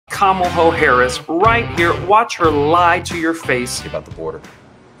Kamala Harris right here. Watch her lie to your face. About the border.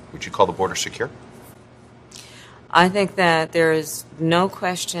 Would you call the border secure? I think that there is no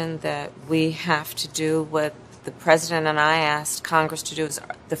question that we have to do what the President and I asked Congress to do. Is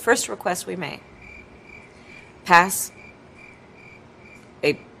the first request we made. Pass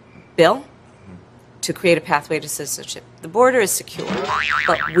a bill to create a pathway to citizenship. The border is secure,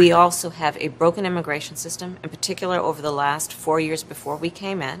 but we also have a broken immigration system, in particular over the last 4 years before we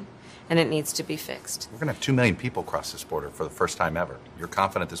came in, and it needs to be fixed. We're going to have 2 million people cross this border for the first time ever. You're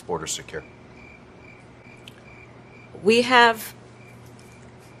confident this border is secure? We have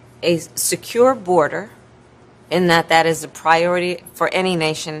a secure border in that is a priority for any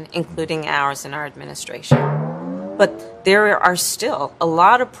nation, including ours and our administration. But there are still a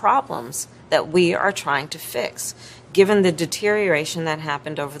lot of problems that we are trying to fix, given the deterioration that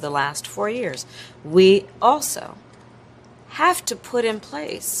happened over the last 4 years. We also have to put in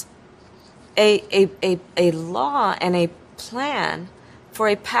place a law and a plan for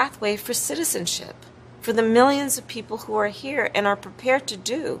a pathway for citizenship for the millions of people who are here and are prepared to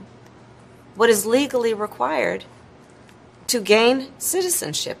do what is legally required to gain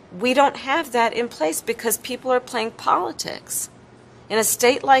citizenship. We don't have that in place because people are playing politics in a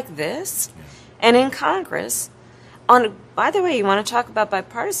state like this and in Congress. By the way, you want to talk about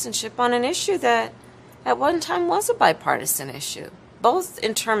bipartisanship on an issue that at one time was a bipartisan issue, both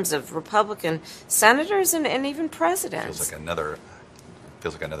in terms of Republican senators and even presidents. Feels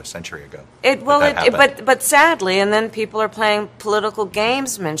like another century ago. But sadly, and then people are playing political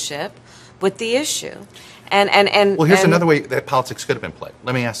gamesmanship with the issue. Well, here's another way that politics could have been played.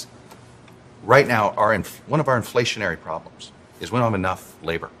 Let me ask. Right now, one of our inflationary problems is we don't have enough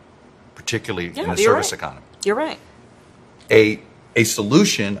labor, particularly in the service economy. You're right. A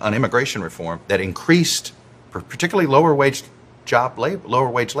solution on immigration reform that increased, particularly lower wage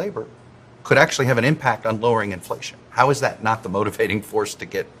labor, could actually have an impact on lowering inflation. How is that not the motivating force to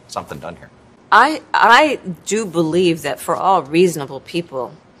get something done here? I do believe that for all reasonable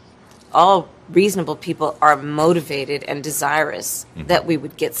people are motivated and desirous that we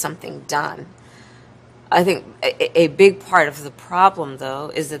would get something done. I think a big part of the problem,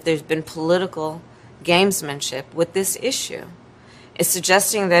 though, is that there's been political gamesmanship with this issue. It's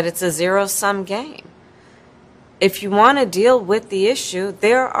suggesting that it's a zero-sum game. If you want to deal with the issue,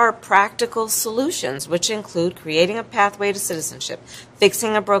 there are practical solutions, which include creating a pathway to citizenship,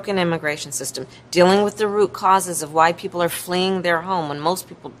 fixing a broken immigration system, dealing with the root causes of why people are fleeing their home when most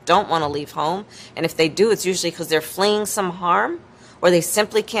people don't want to leave home. And if they do, it's usually because they're fleeing some harm or they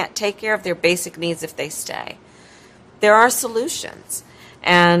simply can't take care of their basic needs if they stay. There are solutions.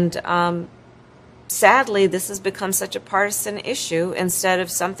 And sadly, this has become such a partisan issue instead of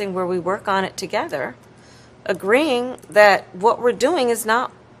something where we work on it together, agreeing that what we're doing is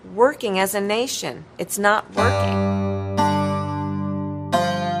not working as a nation. It's not working.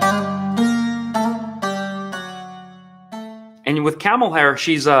 And with Kamala Harris,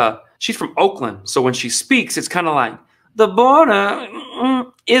 she's from Oakland, so when she speaks, it's kind of like, the border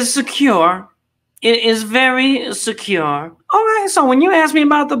is secure. It is very secure. All right, so when you ask me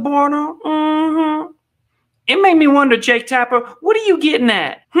about the border, it made me wonder, Jake Tapper, what are you getting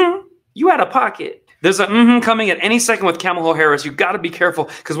at? You out of pocket. There's a coming at any second with Kamala Harris. You got to be careful,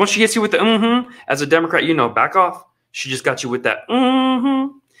 because once she hits you with the as a Democrat, you know, back off. She just got you with that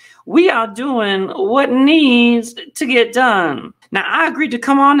We are doing what needs to get done. Now, I agreed to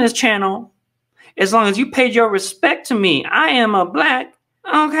come on this channel as long as you paid your respect to me. I am a black,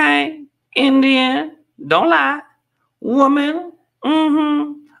 Indian, don't lie, woman,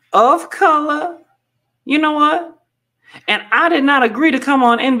 of color. You know what? And I did not agree to come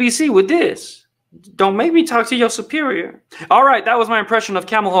on NBC with this. Don't make me talk to your superior. All right, that was my impression of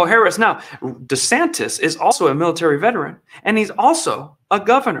Kamala Harris. Now, DeSantis is also a military veteran, and he's also a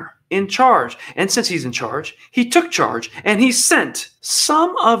governor in charge. And since he's in charge, he took charge, and he sent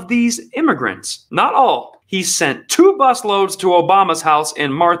some of these immigrants, not all. He sent 2 busloads to Obama's house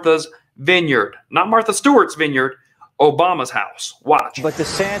in Martha's Vineyard. Not Martha Stewart's vineyard, Obama's house. Watch. But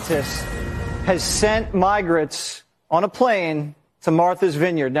DeSantis has sent migrants on a plane to Martha's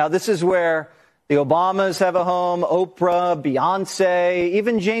Vineyard. Now, this is where the Obamas have a home, Oprah, Beyonce,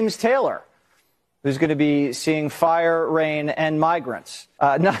 even James Taylor, who's going to be seeing fire, rain, and migrants.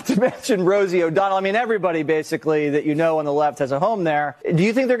 Not to mention Rosie O'Donnell. I mean, everybody basically that you know on the left has a home there. Do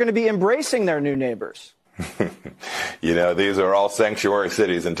you think they're going to be embracing their new neighbors? You know, these are all sanctuary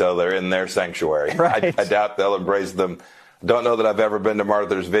cities until they're in their sanctuary. Right. I doubt they'll embrace them. Don't know that I've ever been to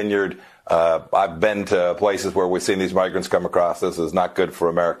Martha's Vineyard. I've been to places where we've seen these migrants come across. This is not good for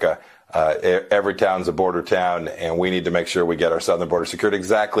America. Every town's a border town, and we need to make sure we get our southern border secured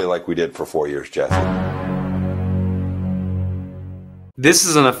exactly like we did for 4 years, Jesse. This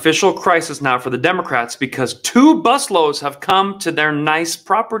is an official crisis now for the Democrats because 2 busloads have come to their nice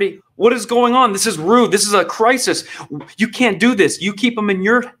property. What is going on? This is rude. This is a crisis. You can't do this. You keep them in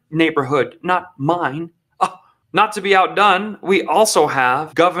your neighborhood, not mine. Not to be outdone, we also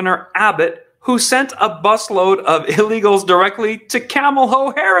have Governor Abbott, who sent a busload of illegals directly to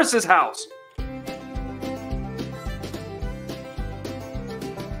Kamala Harris's house.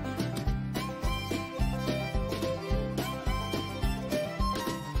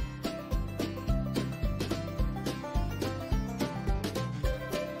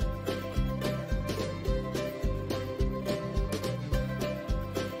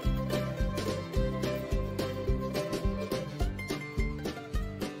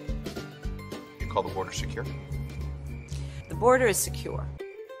 Call the border secure? The border is secure.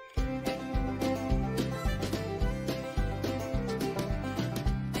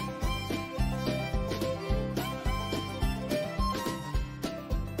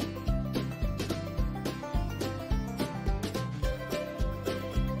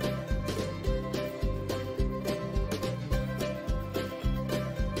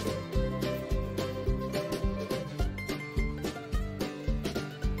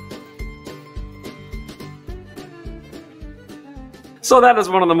 So that is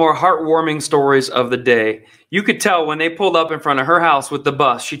one of the more heartwarming stories of the day. You could tell when they pulled up in front of her house with the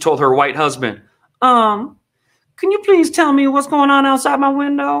bus, she told her white husband, can you please tell me what's going on outside my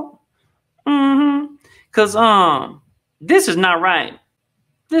window? Cause, this is not right.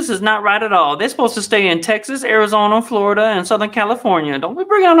 This is not right at all. They're supposed to stay in Texas, Arizona, Florida, and Southern California. Don't be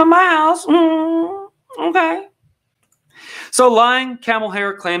bringing them to my house. Okay. So lying, Kamala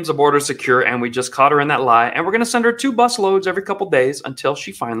Harris claims the border is secure, and we just caught her in that lie, and we're going to send her 2 busloads every couple days until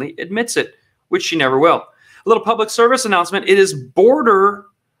she finally admits it, which she never will. A little public service announcement. It is border,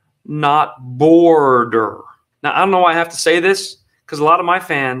 not border. Now, I don't know why I have to say this, because a lot of my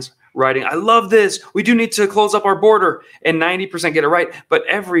fans writing, I love this. We do need to close up our border, and 90% get it right, but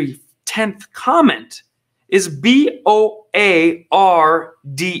every 10th comment is B-O-A-R-D-E-R.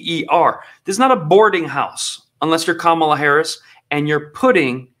 This is not a boarding house. Unless you're Kamala Harris and you're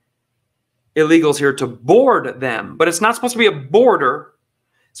putting illegals here to board them. But it's not supposed to be a border.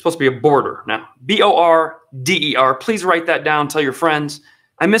 It's supposed to be a border. Now, B-O-R-D-E-R. Please write that down. Tell your friends.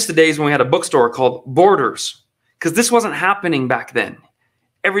 I miss the days when we had a bookstore called Borders, because this wasn't happening back then.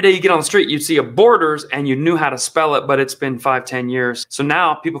 Every day you get on the street, you'd see a Borders and you knew how to spell it, but it's been 5-10 years. So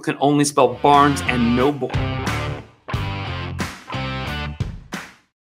now people can only spell Barnes and Noble.